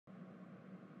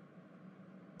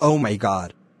Oh my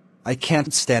god. I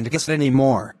can't stand this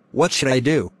anymore. What should I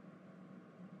do?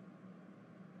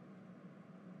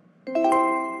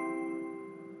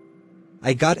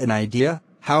 I got an idea.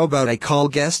 How about I call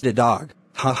Guest the dog?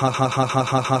 Ha ha ha ha ha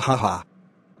ha ha ha ha.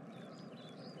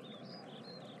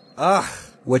 Ugh,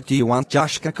 what do you want,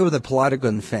 Josh Gecko the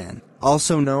plotagon fan,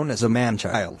 also known as a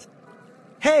man-child?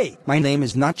 Hey, my name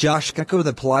is not Josh Gecko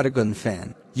the plotagon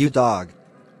fan, you dog.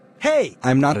 Hey,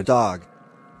 I'm not a dog.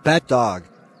 Bad dog.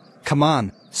 Come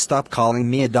on, stop calling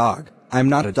me a dog. I'm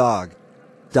not a dog.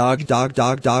 Dog dog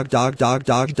dog dog dog dog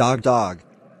dog dog dog.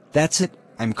 That's it,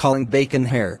 I'm calling Bacon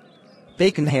Hair.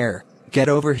 Bacon Hair, get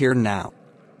over here now.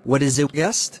 What is it,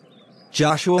 Guest?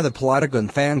 Joshua the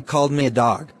plotagon fan called me a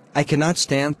dog. I cannot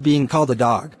stand being called a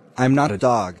dog. I'm not a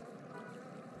dog.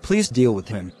 Please deal with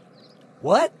him.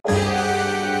 What?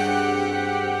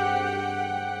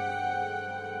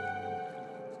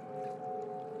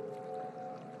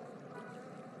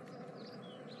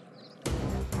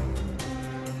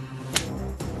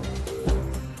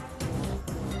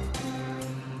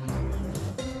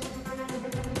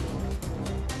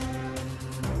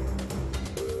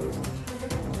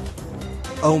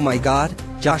 Oh my god,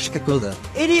 Josh Gecko the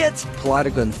idiot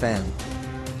plotagon fan.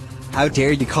 How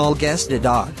dare you call Guest a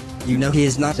dog? You know he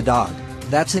is not a dog.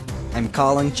 That's it, I'm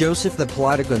calling Joseph the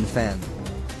plotagon fan.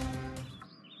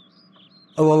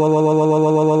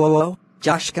 Oh,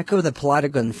 Josh Gecko the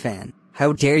plotagon fan.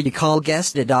 How dare you call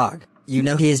Guest a dog? You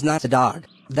know he is not a dog.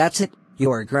 That's it, you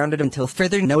are grounded until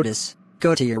further notice.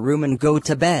 Go to your room and go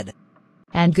to bed.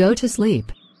 And go to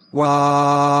sleep. Wah!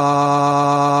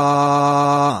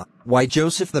 Why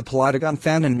Joseph the plotagon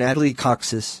fan and Natalie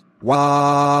Coxis?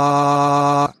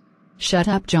 Wah! Shut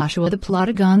up, Joshua the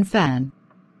plotagon fan.